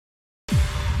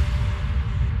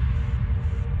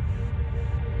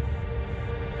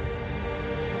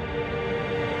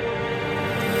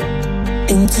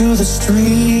to the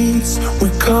streets,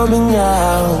 we're coming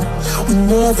out. We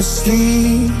never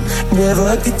sleep,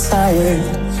 never get tired.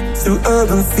 Through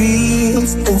urban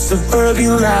fields and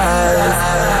suburban life.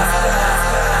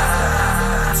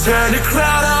 Turn the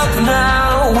crowd up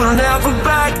now, we'll never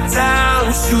back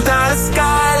down. Shoot out the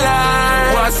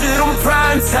skyline, watch it on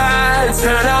prime time.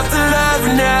 Turn up the love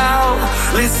now,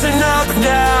 listen up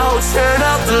now. Turn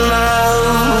up the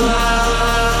love.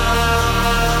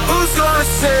 Who's gonna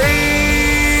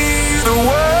save the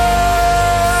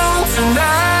world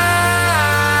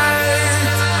tonight?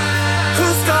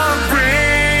 Who's gonna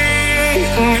bring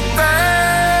it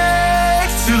back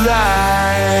to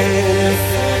life?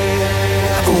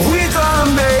 We're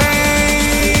gonna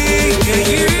make it,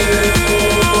 you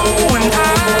and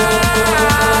I.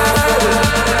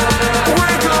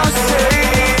 We're gonna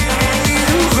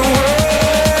save the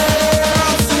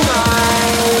world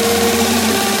tonight.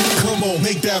 Come on,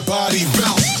 make that body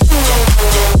bounce.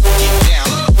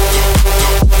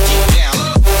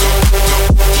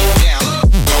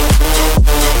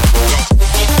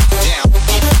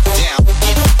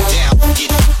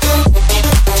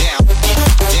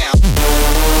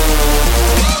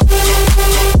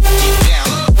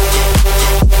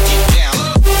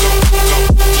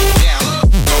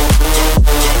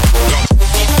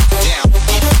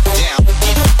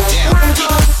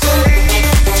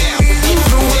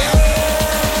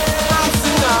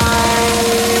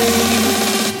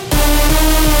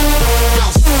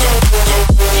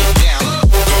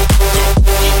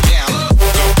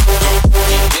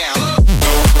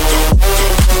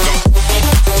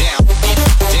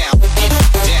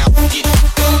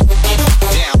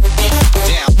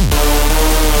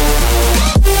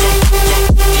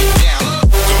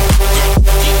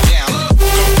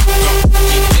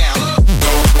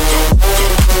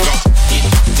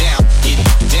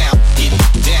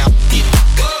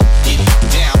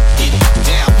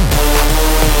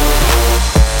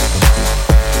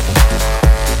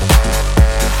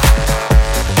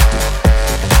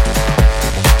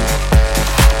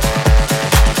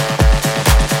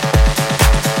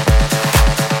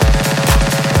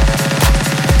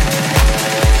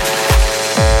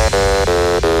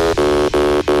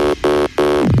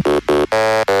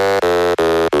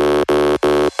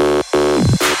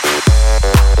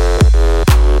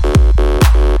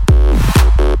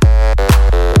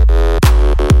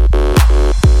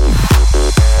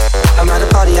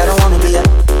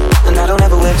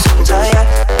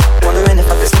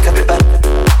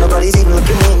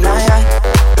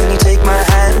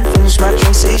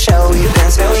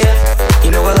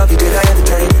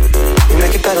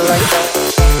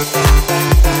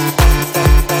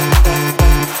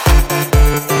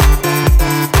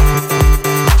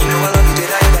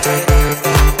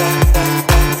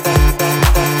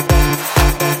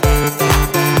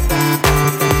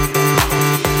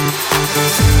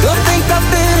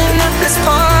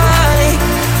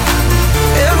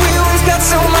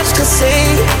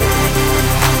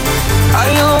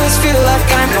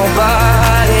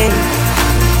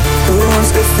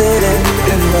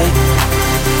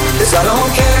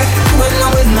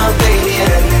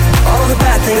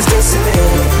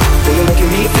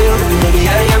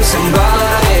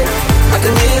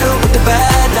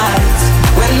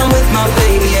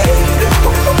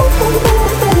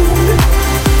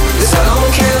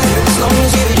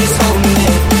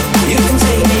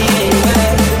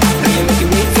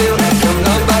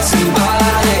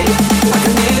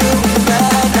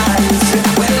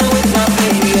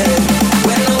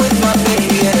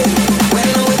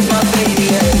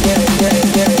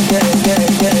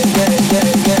 Yeah.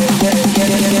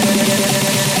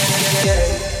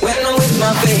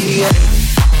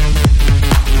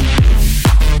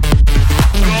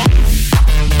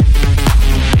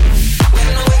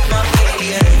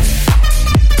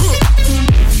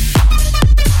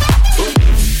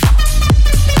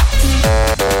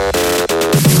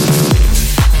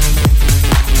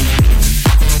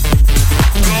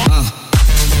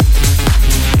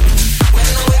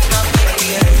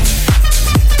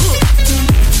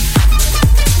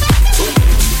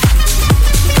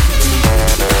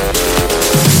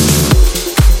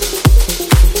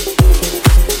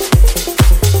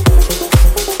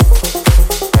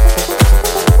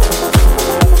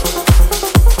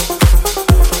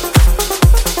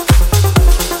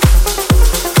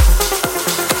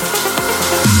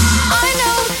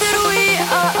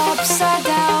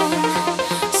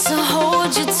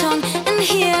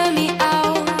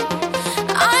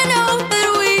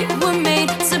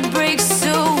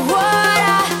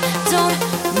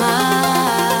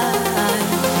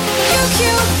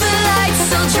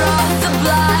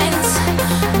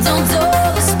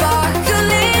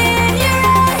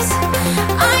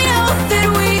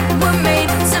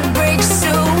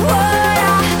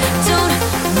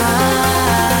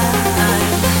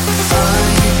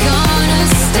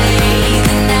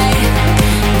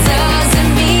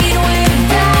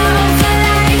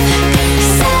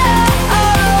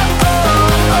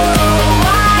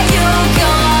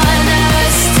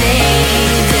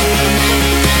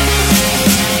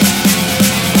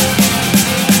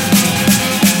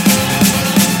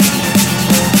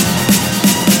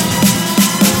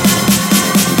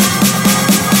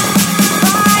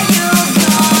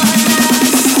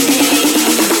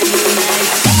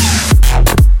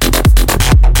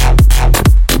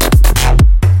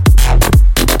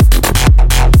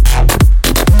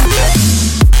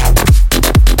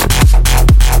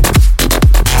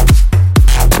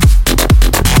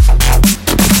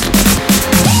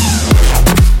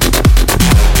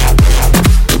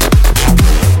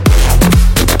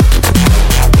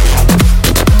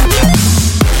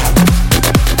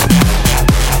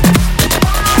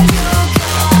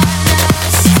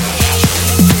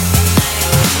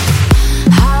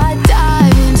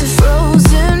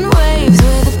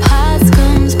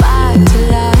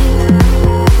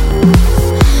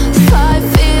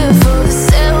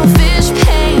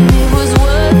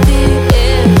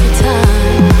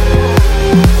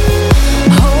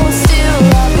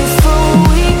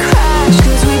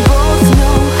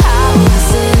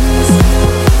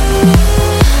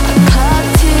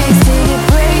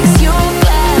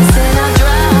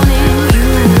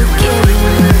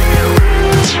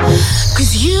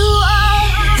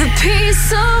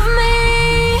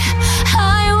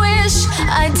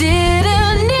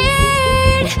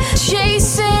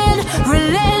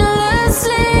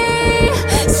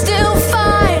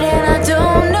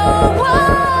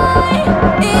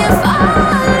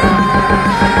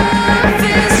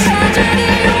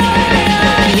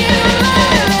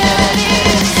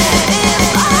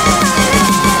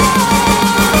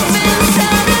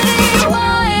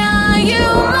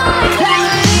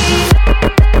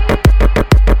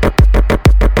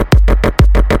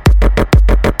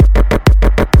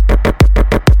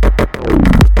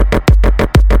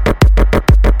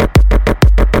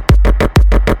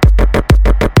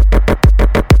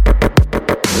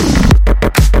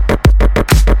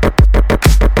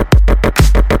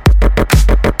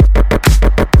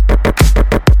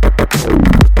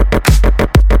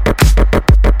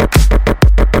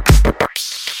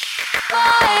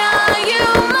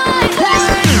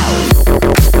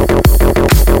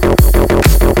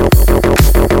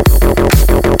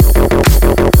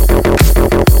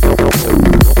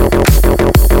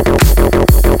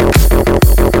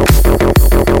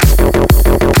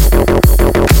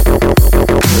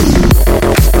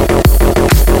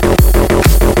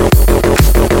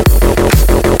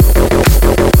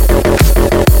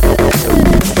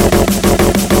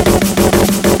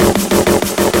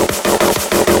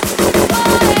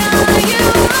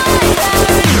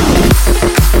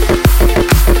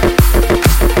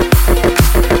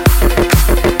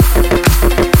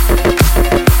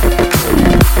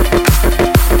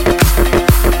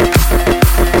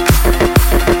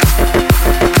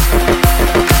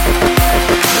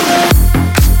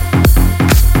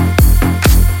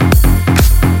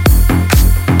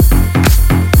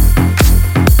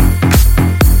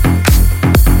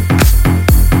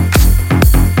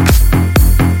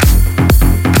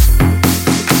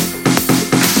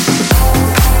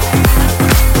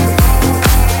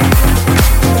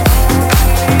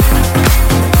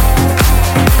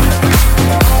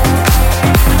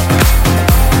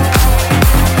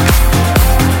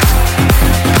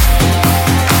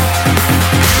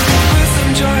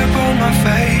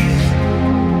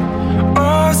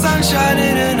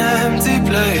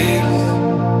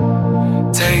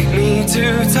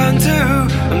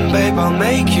 I'll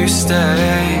make you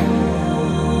stay.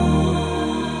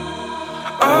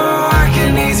 Oh, I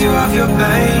can ease you of your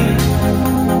pain.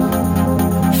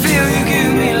 Feel you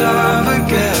give me love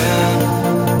again.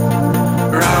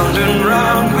 Round and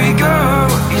round we go.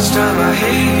 Each time I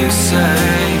hear you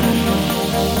say,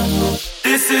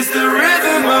 this is the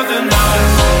rhythm of the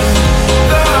night.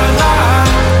 The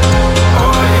night.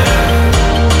 Oh yeah.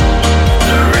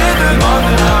 The rhythm of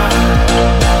the night.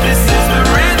 This is the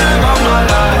rhythm of my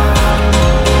life.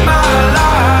 My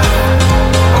life.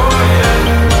 Oh yeah.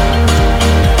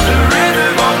 The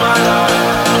rhythm of my life.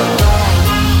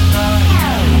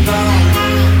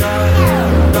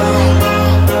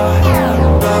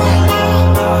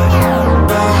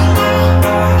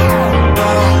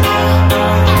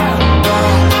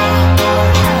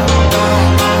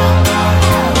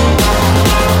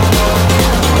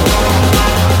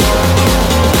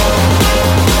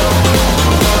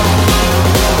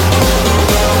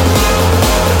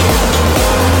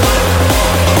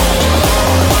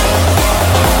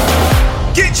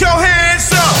 Get your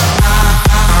hands up.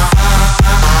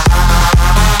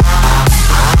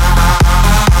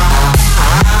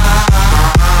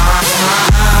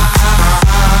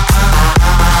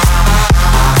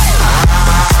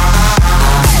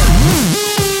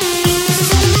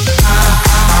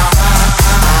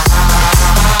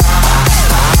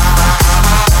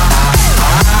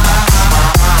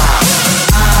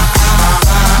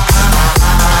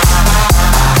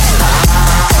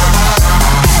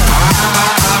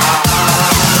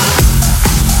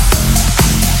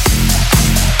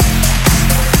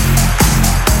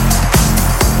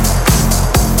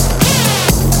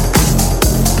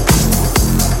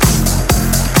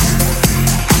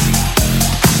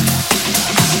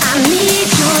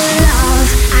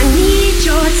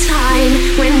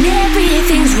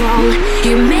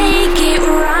 You make it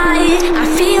right. I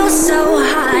feel so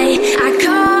high. I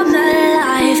come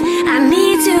alive. I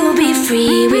need to be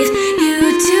free with you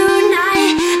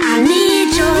tonight. I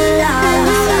need your love.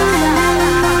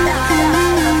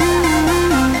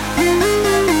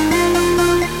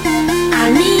 I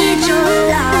need your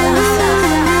love.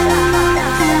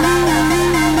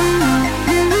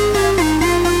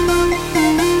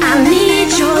 I need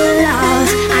your love.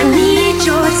 I need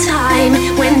your time.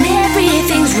 When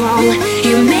everything's wrong,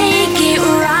 you make it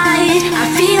right. I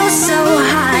feel so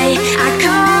high. I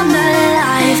come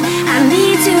alive. I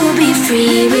need to be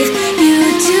free with you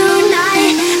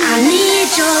tonight. I need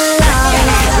your love.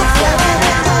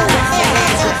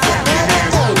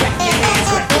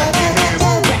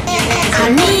 I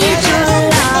need your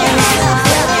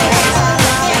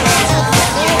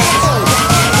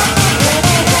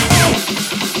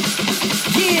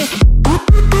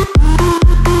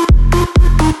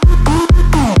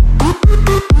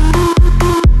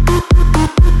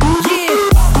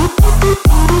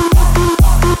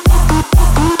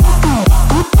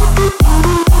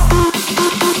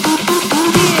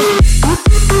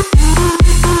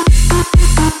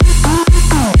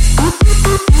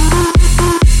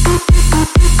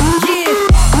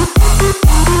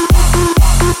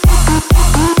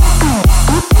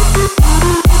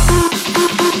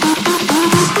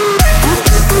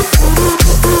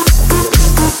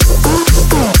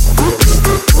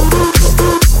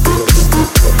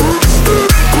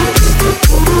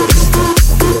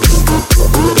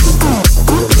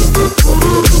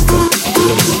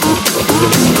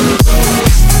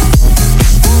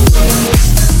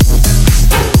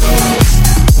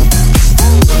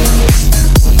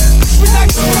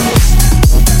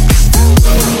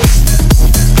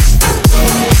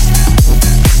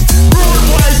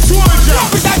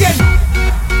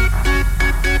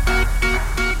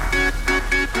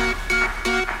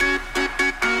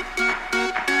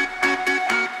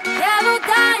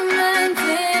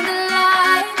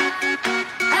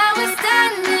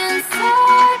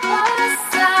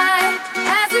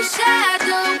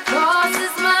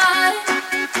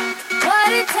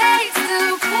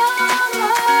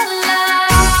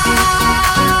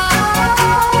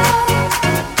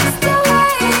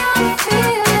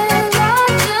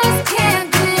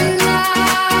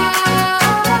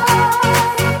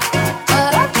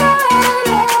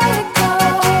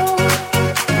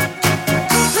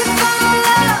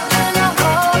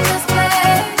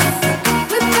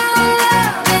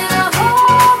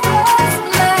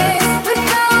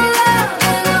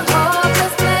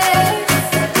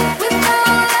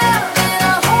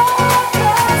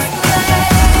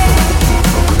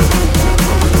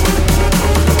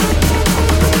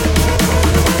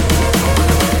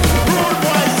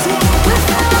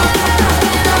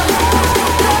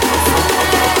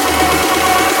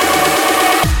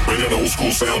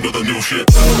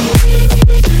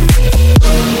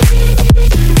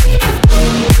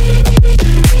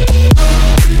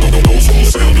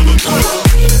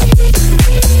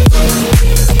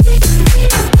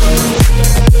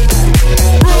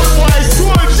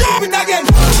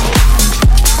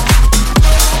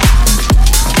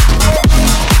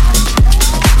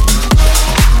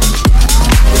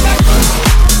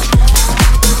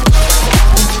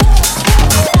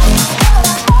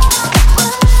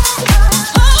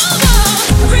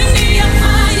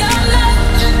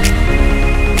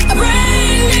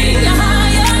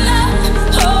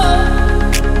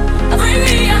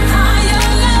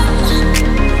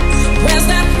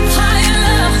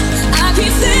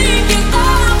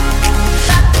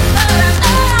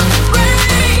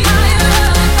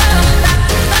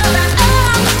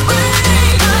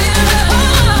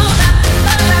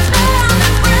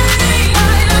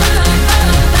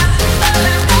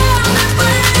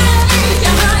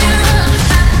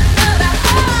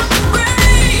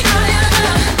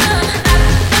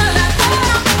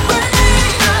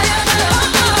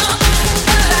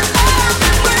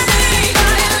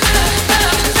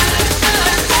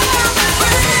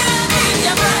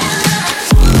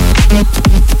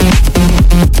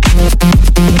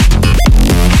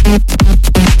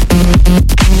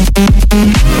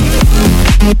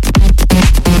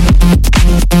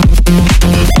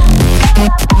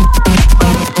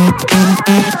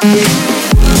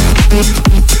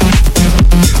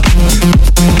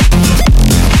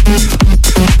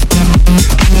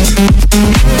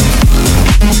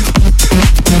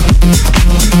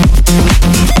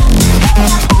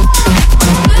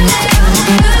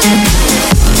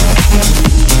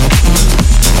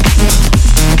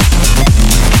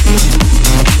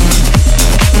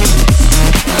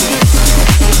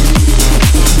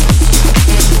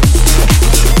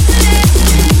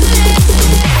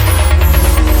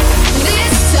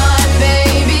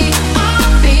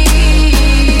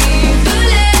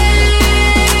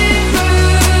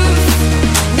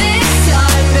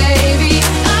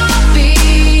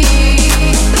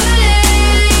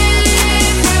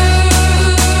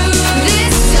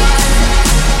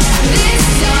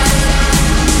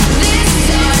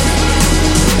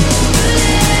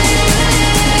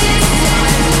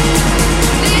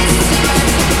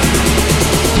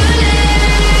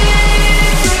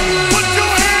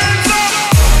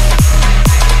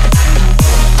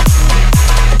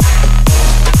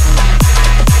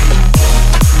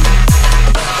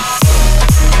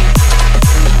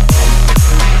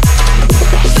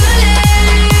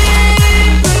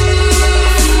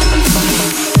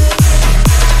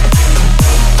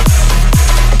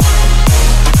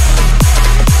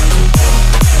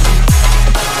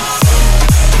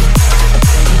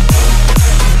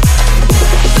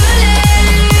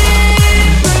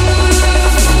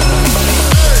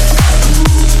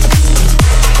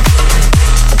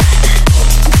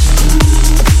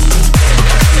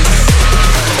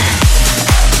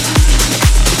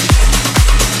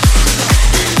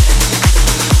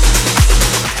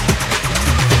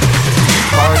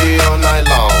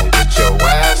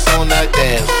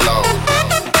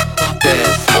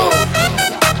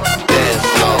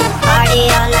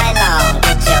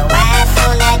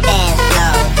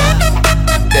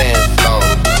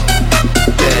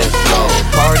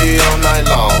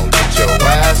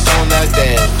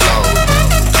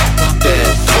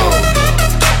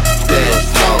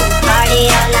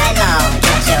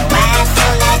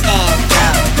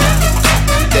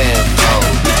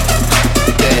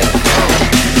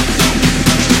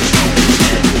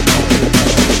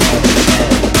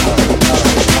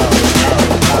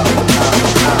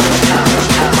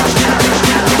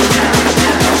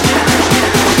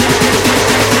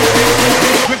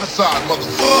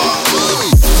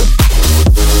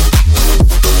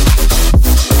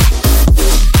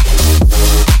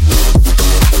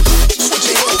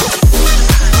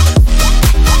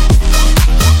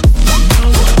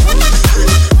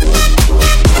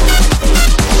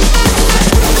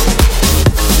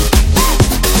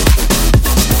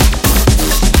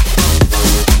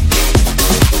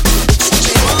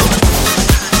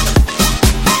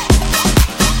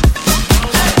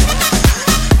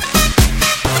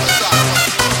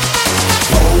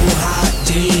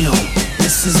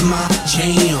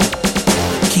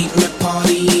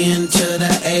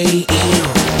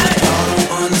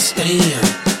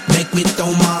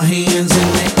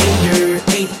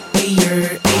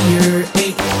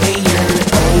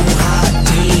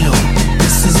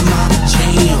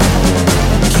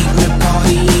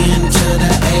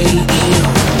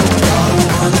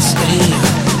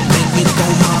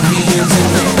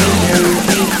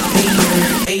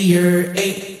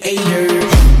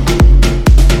Ayer.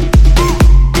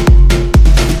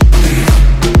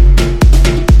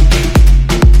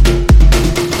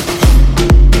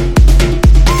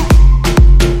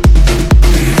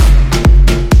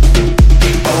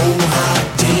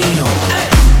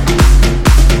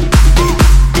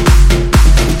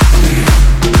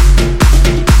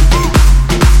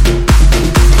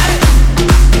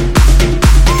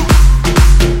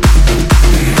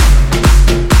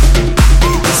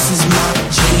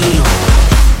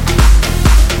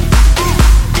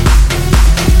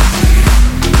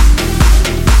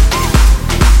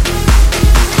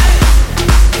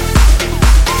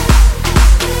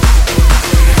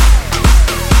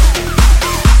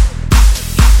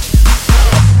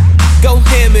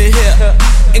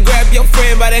 and grab your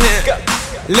friend by the hand.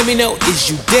 Let me know, is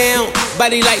you down?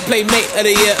 Body like playmate of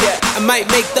the year. I might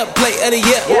make the play of the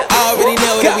year. I already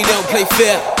know that we don't play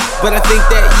fair, but I think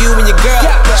that you and your girl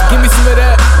should give me some of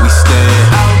that. We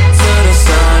stand out to the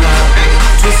sun up,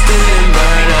 twisted and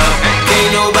burn up.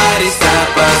 Ain't nobody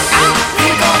stop us.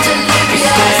 We gon' deliver We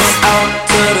stand out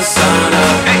to the sun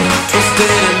up,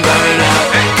 twisted and burn up.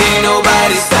 Ain't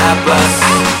nobody stop us.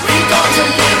 We gon'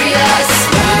 deliver us.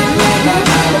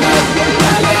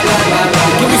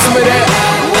 Give me some of that.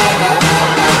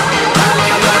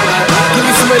 Give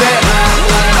me some of that.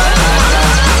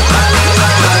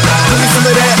 Give me some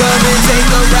of that. Come and take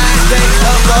a ride, stay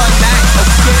up all night,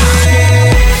 okay?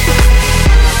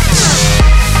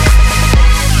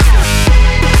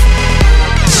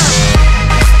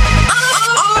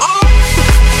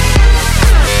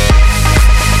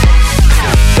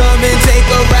 Come and take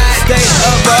a ride, stay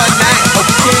up all night,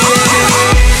 okay?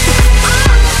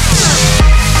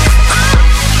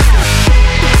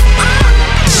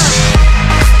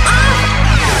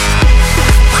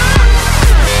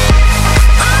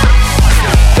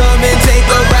 Come and take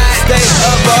a ride, stay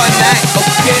up all night,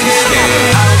 okay?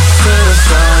 Out to the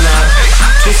sun up,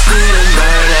 twisted and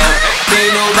burn up.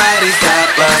 Ain't nobody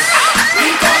stop us. We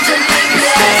gon' deliver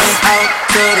us. Stand out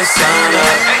to the sun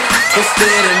up,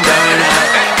 twisted and burn up.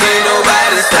 Ain't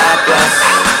nobody stop us.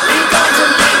 We gon'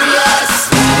 deliver us.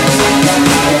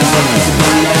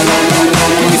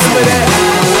 Give me some of that.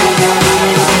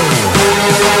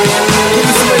 Give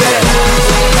me some of that. Give me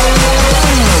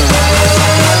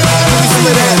some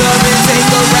of that. Come and take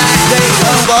a ride, stay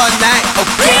up all night,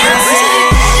 okay?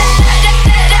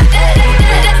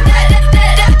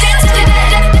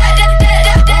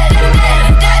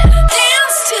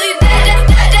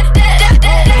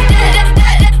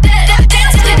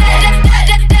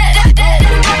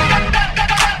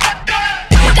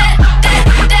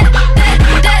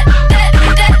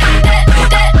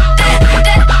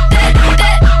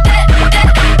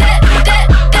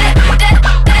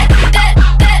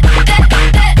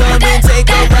 Come and take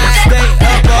a ride, stay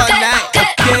up all night,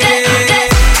 okay?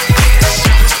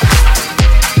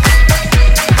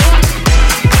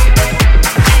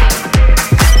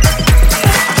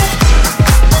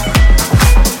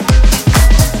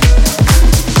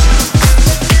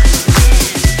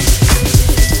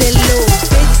 Say, little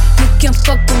bitch, you can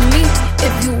fuck with me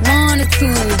if you wanted to.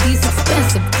 These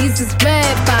expensive, these is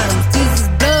red bottoms, these is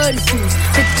bloody shoes.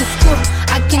 Hit the scoop,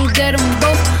 I can get them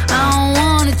both. I don't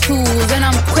wanna choose, and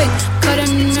I'm quick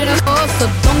cutting it off, so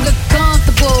don't get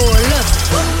comfortable. Look,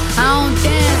 I don't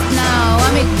dance now, I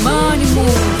make money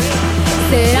move.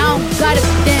 Said I don't gotta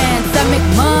dance, I make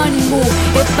money move.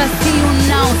 If I see you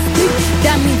now speak,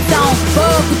 that means I don't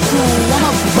fuck with you. I'm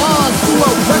a boss, you a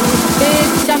worker,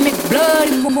 bitch. I make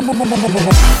bloody move.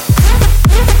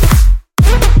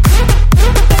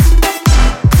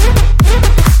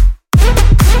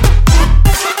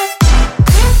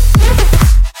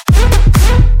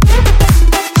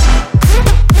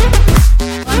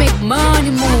 I make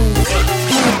money move.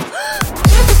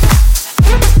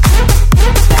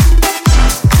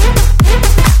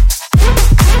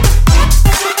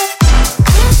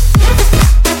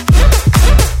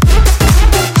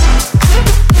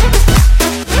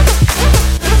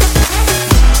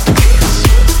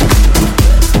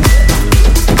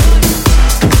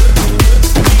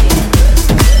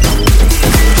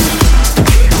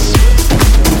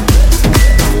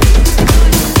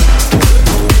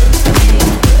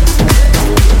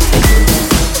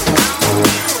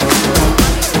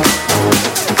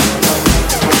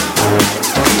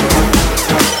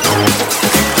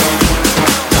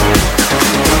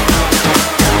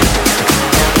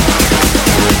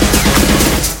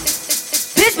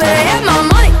 Bitch, better have my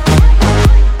money.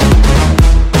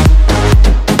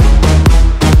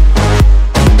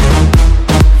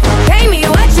 Pay me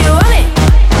what you want it.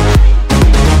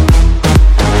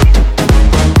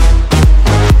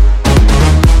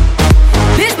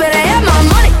 Bitch, better have my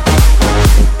money.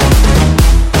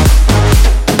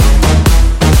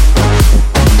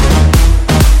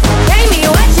 Pay me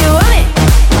what you want it.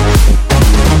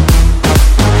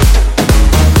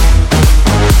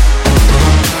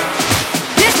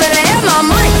 Bitch, better have my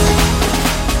money.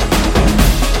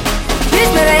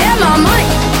 Bitch, better have my money.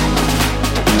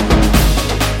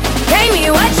 Pay me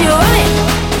what you want it.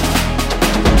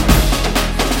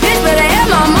 Bitch, better have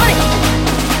my money.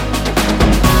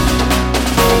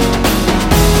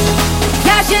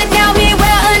 Y'all should tell me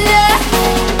well enough.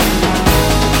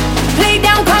 Play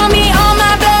down, call me on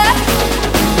my bluff.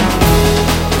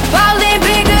 Ballin'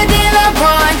 bigger than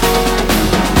LeBron.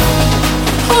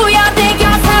 Who y'all think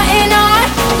y'all frontin' on?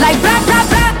 Like blah, blah,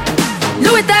 blah.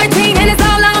 Louis 13 and it's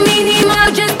all on.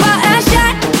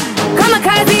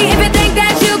 crazy if you think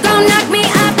that you gon' knock me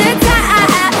off the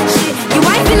top. Shit, your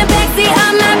wife in the backseat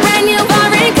of my brand new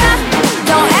foreign car.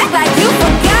 Don't act like you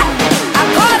forgot. I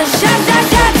call the shots.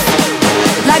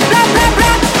 Like blah, blah,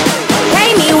 blah.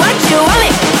 Pay me what you want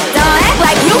it. Don't act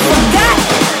like you forgot.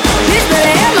 Bitch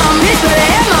better have my, bitch better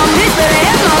have my, bitch better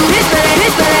have my, bitch better,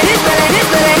 bitch better, bitch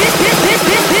better, bitch better,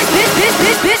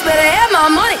 bitch better have my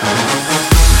money.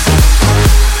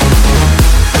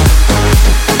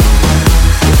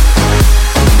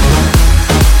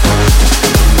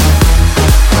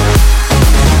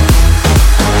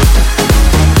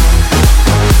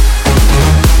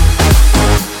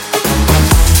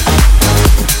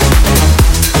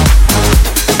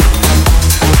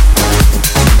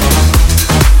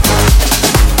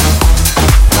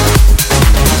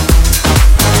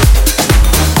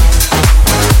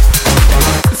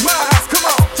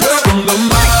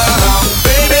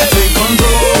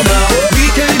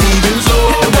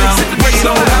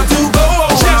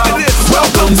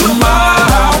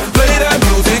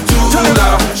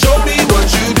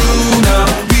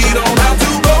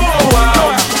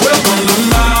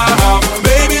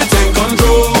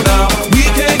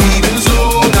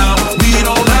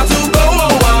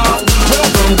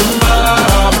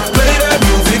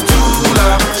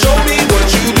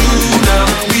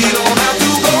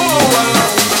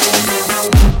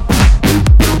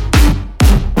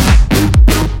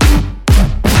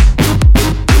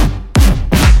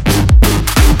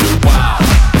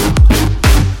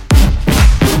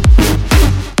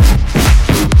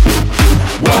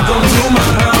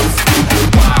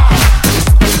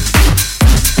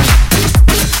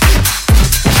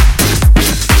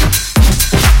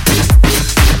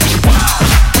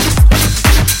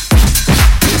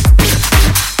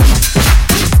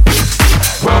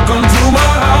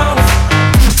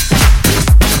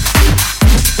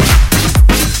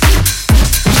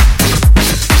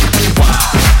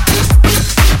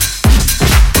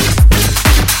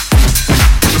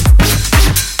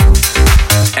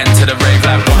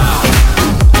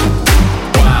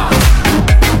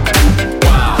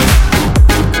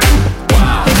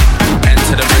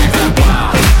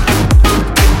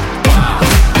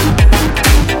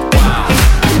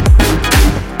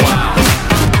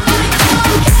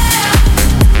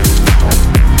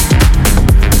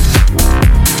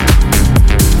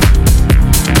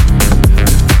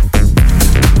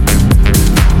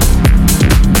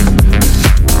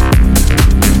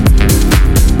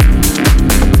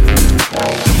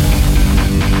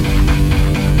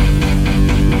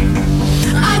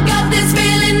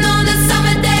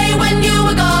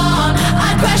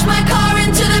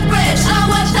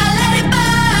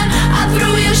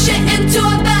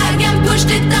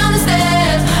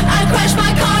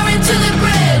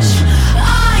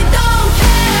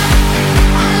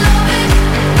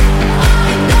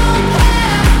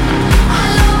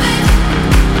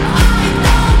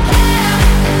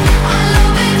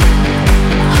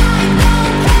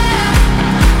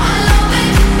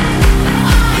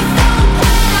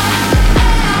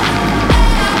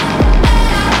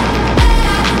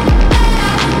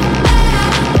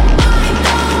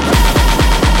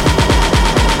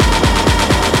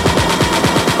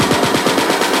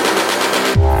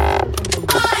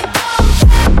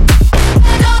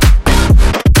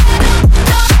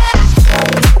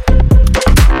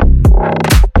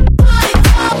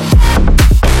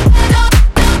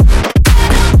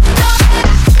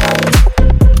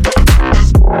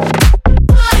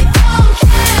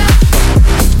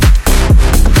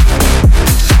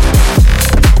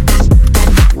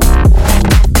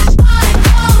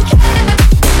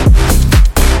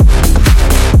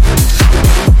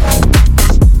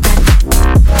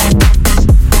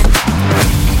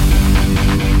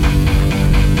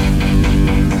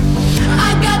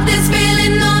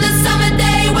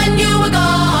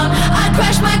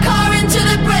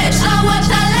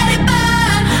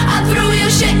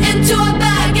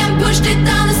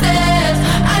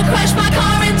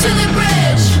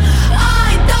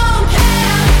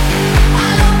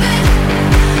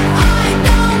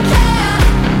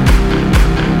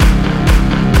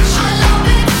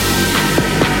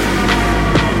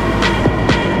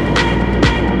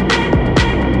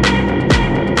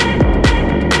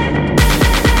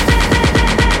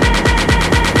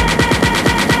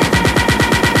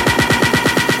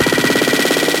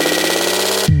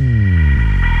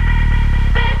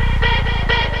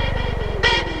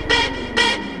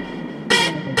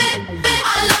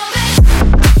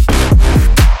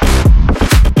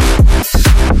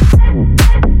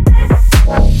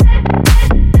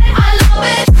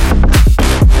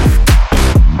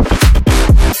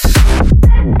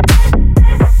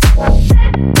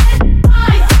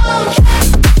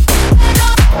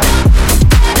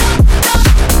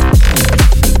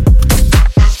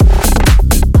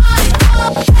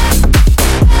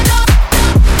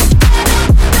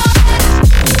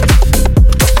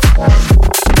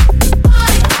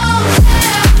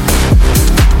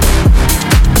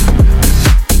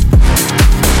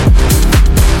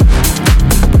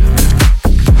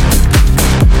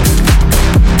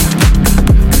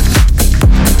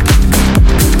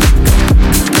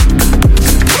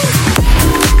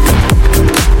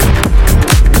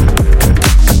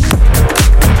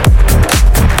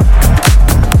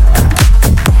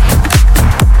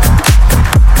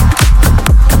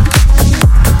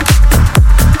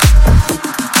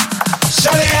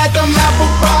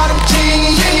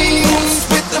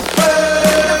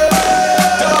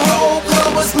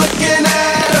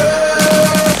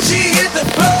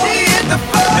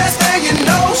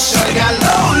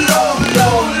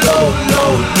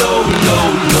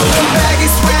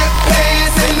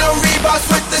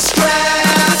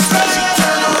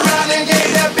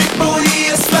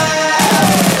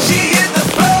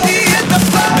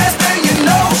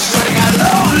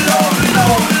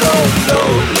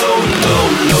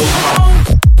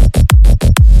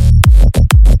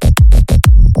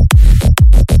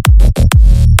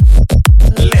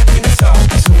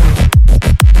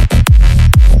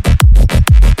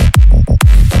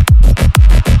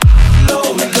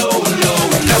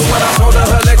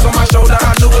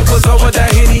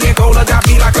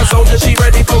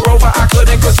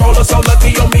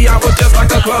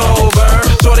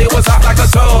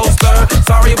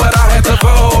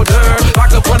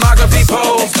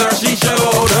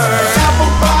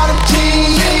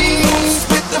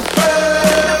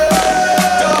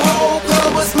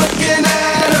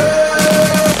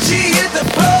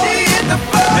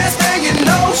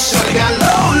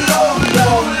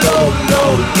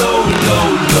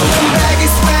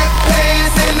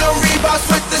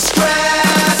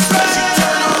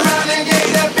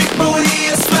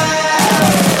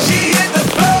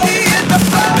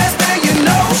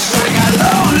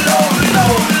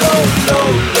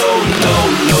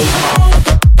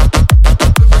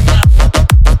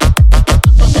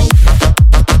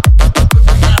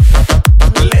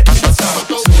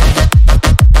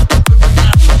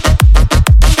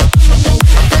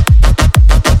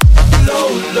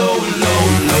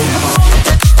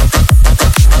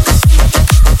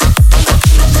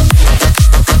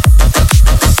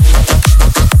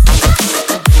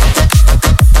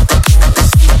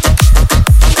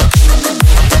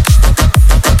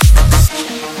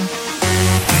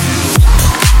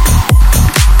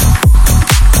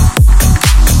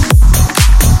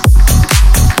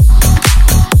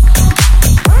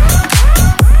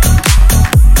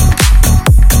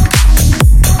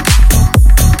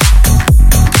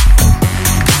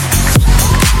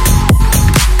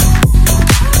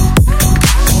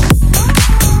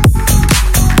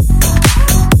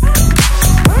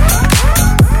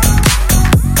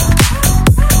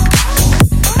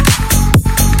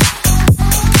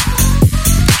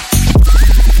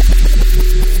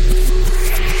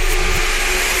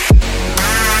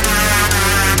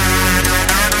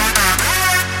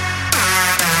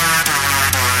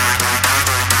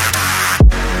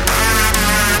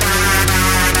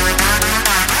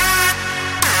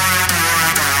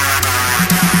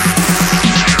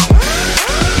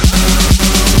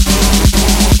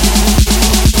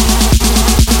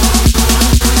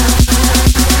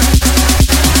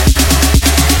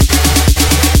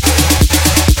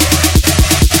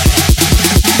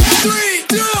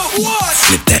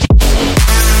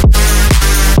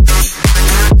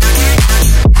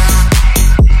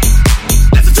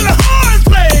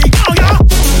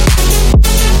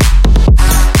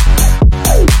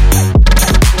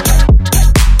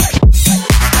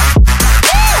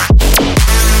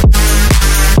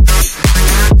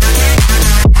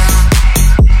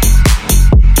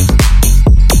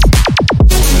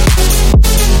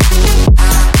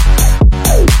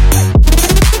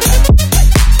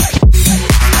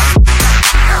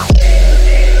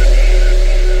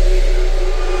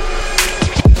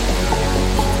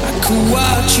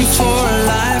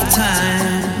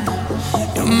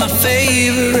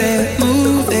 favorite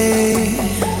movie,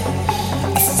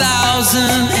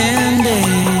 1,000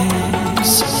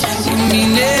 endings. You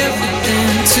mean everything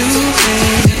to me.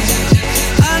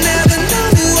 I never know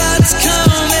what's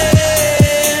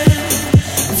coming.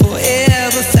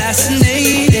 Forever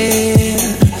fascinated.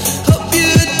 Hope you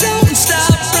don't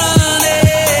stop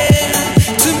running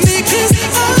to me, 'cause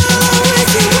I'll always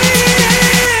be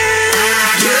waiting.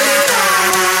 You are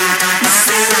my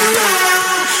cinema.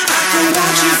 I can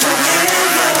watch you forever.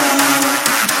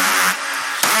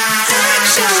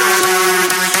 Action,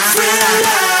 thriller.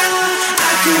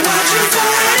 I can watch you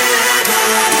forever.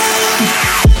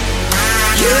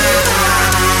 You are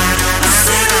my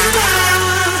cinema,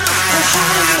 a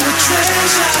Hollywood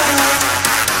treasure.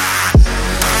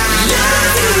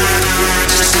 Love you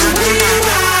just the way you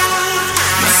are,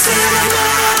 my cinema,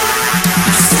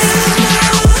 my cinema.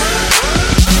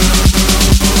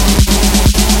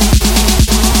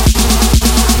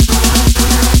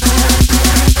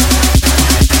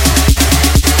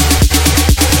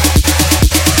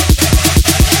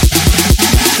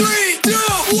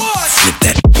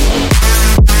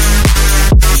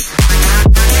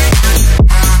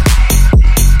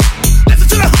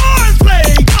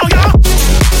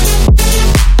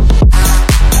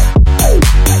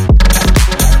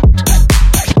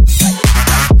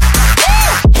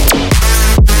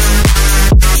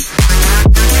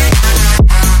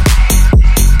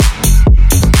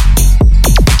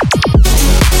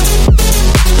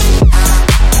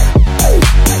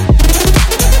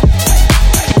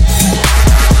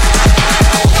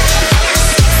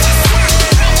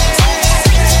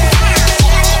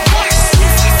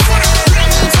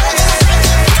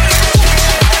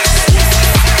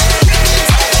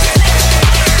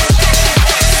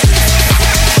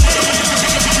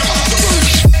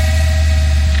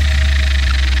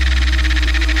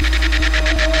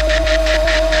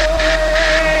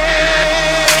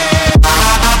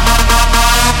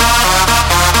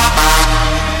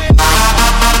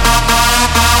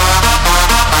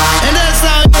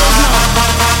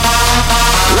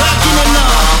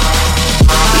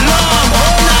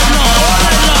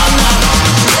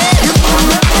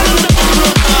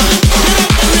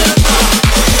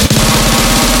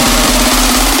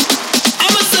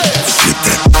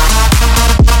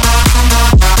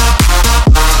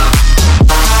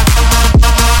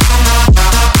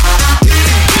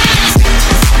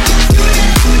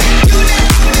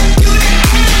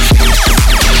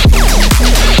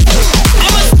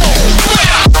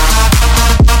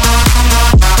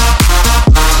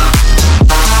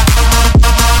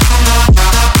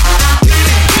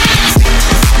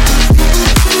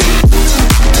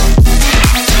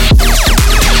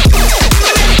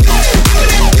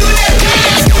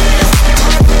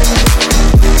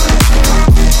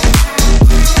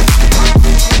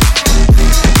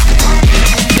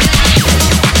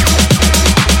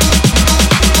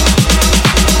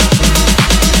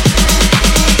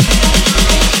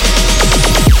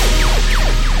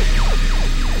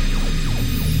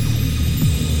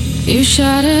 You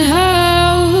shout it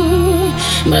out,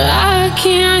 but I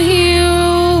can't hear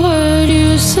a word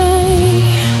you say.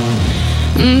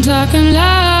 I'm talking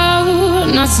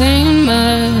loud, not saying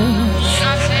much.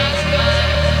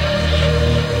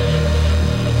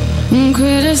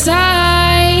 Criticize,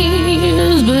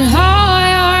 but how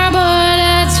your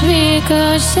bullets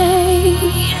ricochet.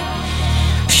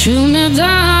 Shoot me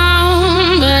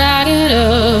down, but I get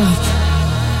up.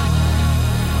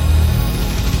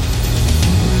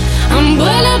 I'm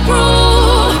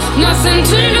bulletproof, nothing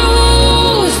to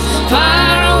lose.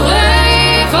 Far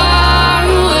away,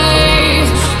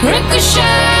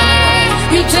 ricochet.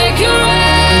 You take your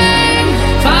aim.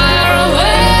 Far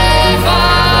away,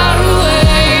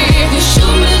 you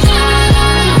shoot me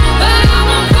down, but I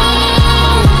won't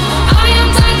fall. I am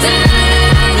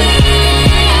titanium.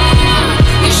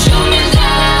 You shoot me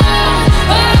down,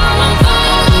 but I won't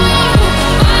fall.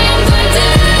 I am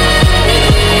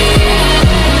titanium.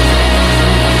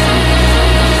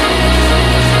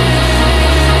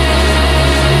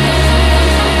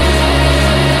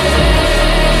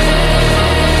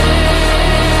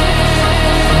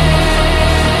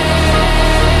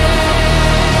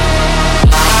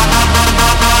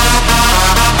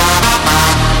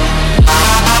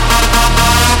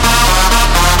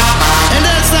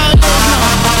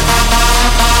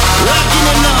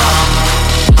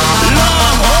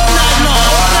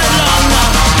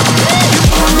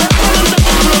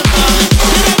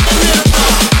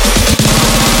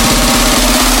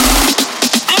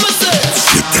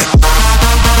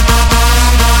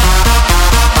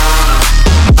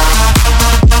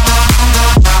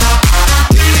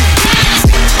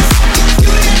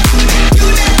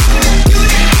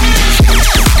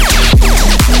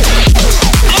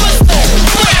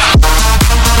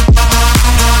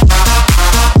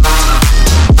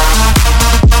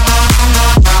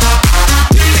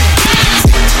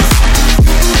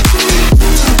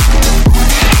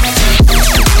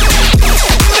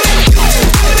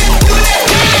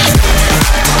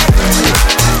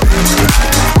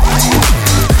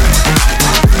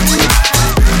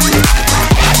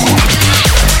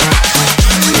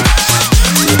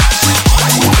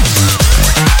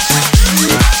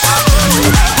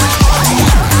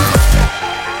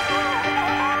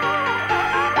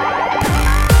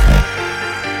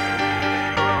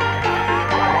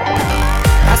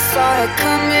 saw it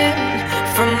coming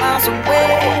from miles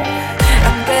away.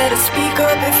 I better speak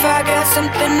up if I got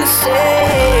something to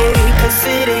say, 'cause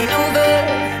it ain't over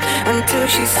until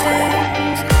she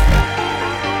sings.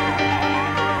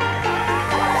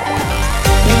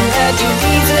 You had your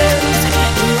reasons,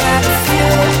 you had a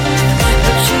few,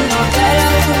 but you know that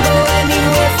I will go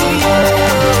anywhere for you.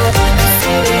 'Cause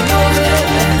it ain't over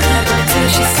until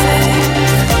she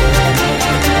sings.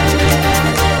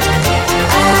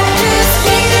 I just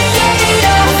need to get it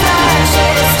off my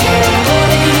chest. Yeah, more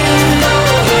than you know,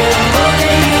 yeah, more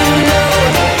than you know.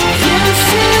 You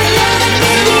should never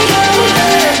give me over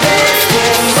this.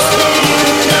 Yeah, more than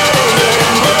you know, yeah,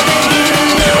 more than you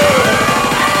know.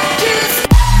 Just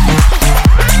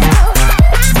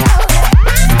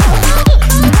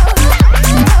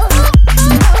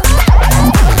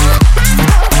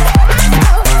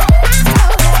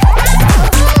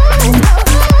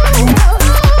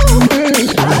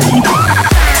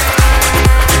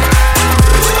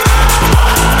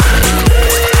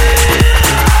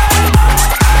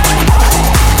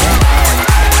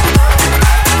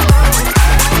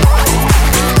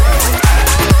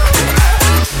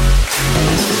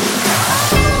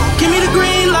Give me the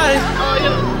green light,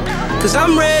 'cause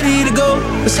I'm ready to go.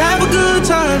 Let's have a good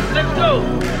time. Let's go.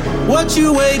 What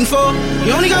you waiting for?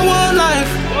 You only got one life.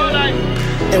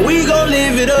 And we gon'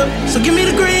 live it up. So give me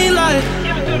the green light,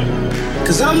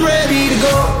 'cause I'm ready to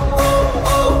go. Oh,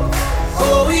 oh,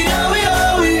 oh, yeah, we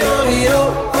oh, we oh, we oh,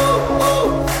 oh, oh.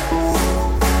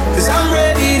 'Cause I'm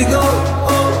ready to go.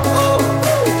 Oh, oh,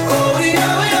 oh, we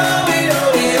oh, we oh, we oh,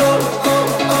 we oh,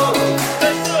 oh, oh.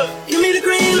 Give me the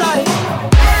green light.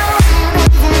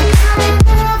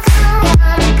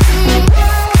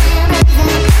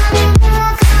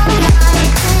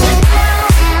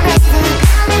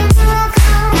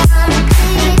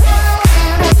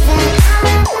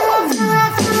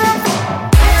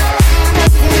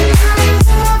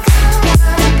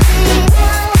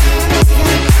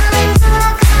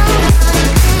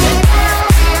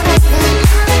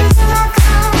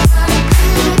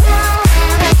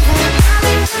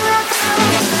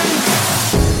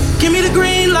 Give me the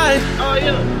green light,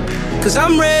 'cause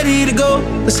I'm ready to go.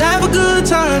 Let's have a good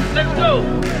time. Let's go.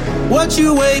 What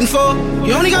you waiting for?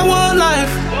 You only got one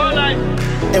life.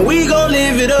 And we gon'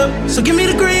 live it up. So give me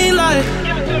the green light,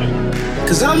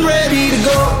 'cause I'm ready to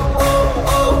go. Oh,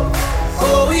 oh,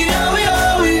 oh, we oh, we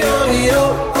oh, we oh, we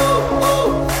oh, oh, oh.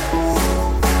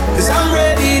 'Cause I'm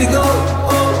ready to go.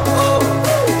 Oh, oh,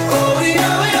 oh, we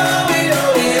oh, we oh, we oh,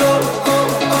 we oh,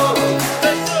 oh, oh.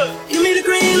 Give me the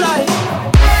green light.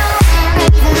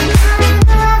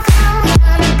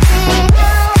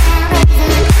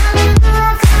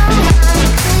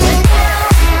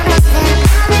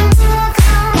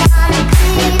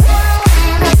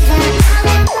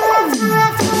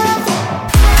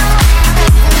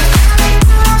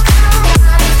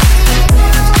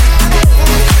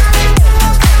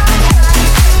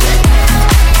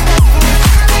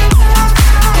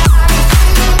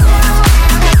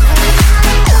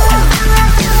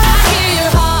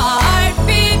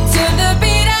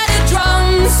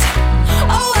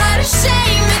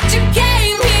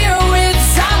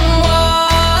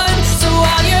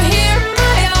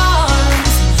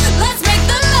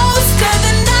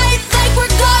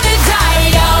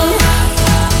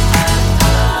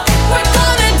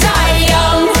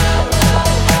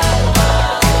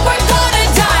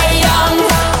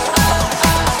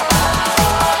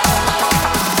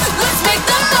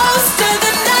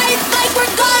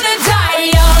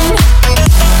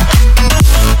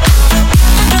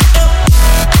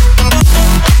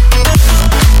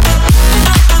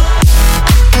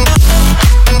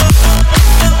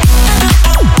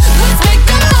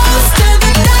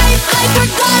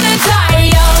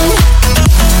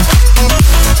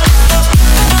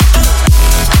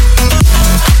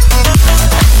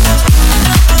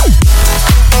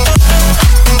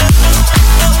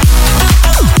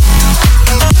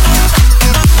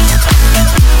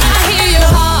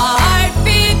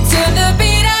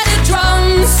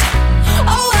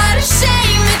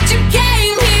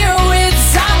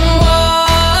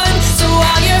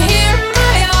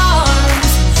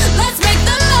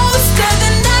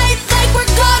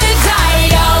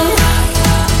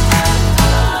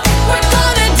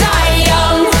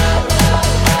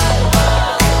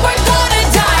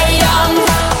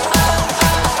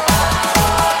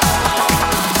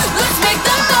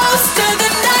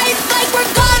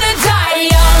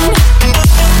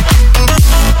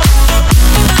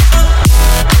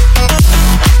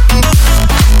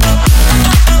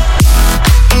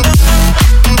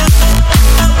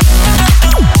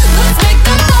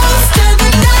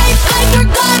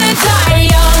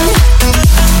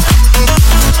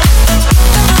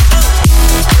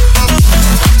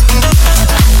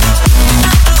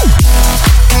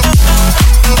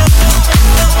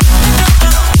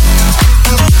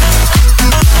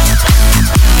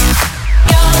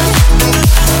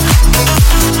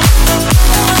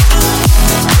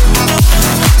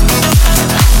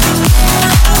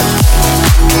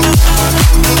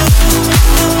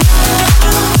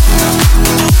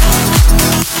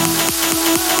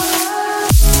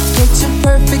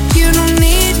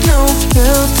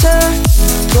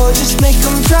 Gorgeous, make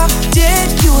them drop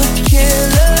dead, you a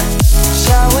killer.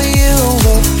 Shower you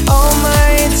with all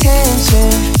my attention.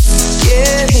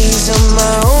 Yeah, these are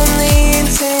my only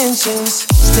intentions.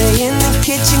 Stay in the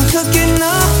kitchen cooking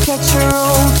up, catch your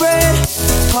own bread.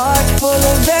 Heart full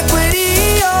of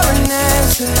equity, you're an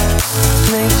asset.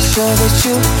 Make sure that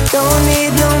you don't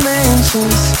need no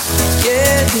mentions.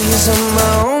 Yeah, these are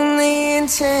my only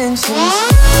intentions.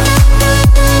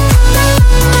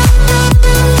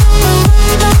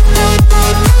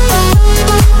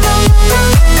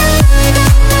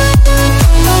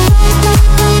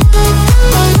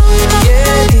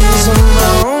 Yeah, these are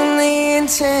my only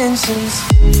intentions.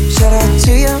 Shout out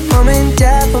to your mom and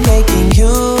dad for making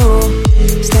you.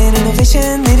 Staying in the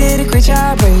vision, they did a great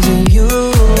job raising you.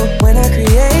 When I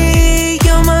create,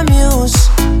 you're my muse.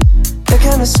 The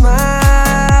kind of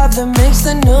smile that makes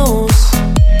the news.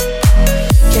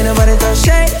 Can't nobody throw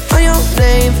shade on your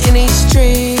name in these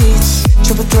streets.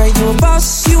 Triple threat, you a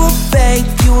boss, you a bank,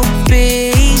 you a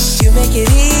beast. You make it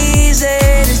easy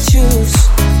to choose.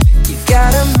 You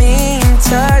got a mean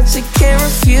touch, I can't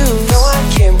refuse. No, I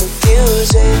can't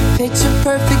refuse it. Picture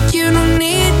perfect, you don't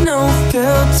need no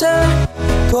filter.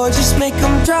 Gorgeous, make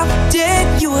them drop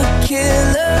dead, you a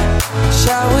killer.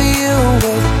 Shower you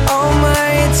with all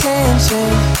my attention.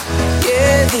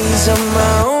 Yeah, these are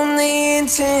my only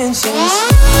intentions.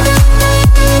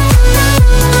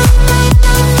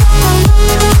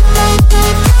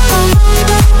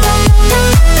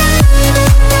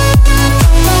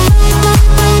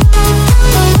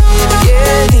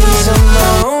 Yeah, these are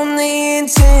my only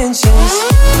intentions.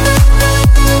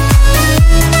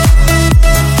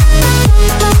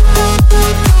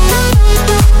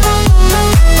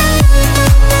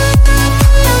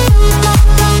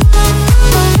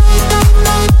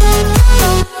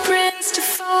 Prince to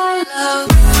follow.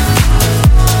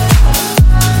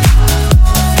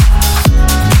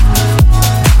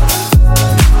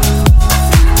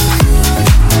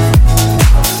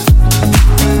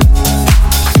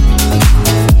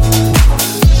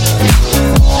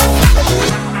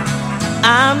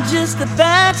 I'm just a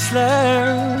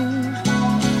bachelor.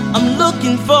 I'm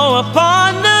looking for a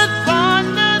partner,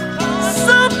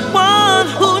 someone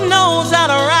who knows how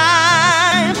to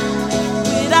ride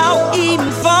without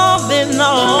even falling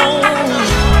on.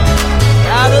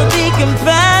 Gotta be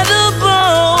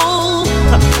compatible,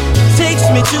 takes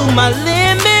me to my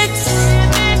limits.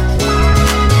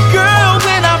 Girl,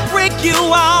 when I break you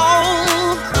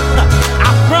off, I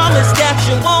promise that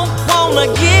you won't wanna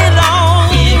get on.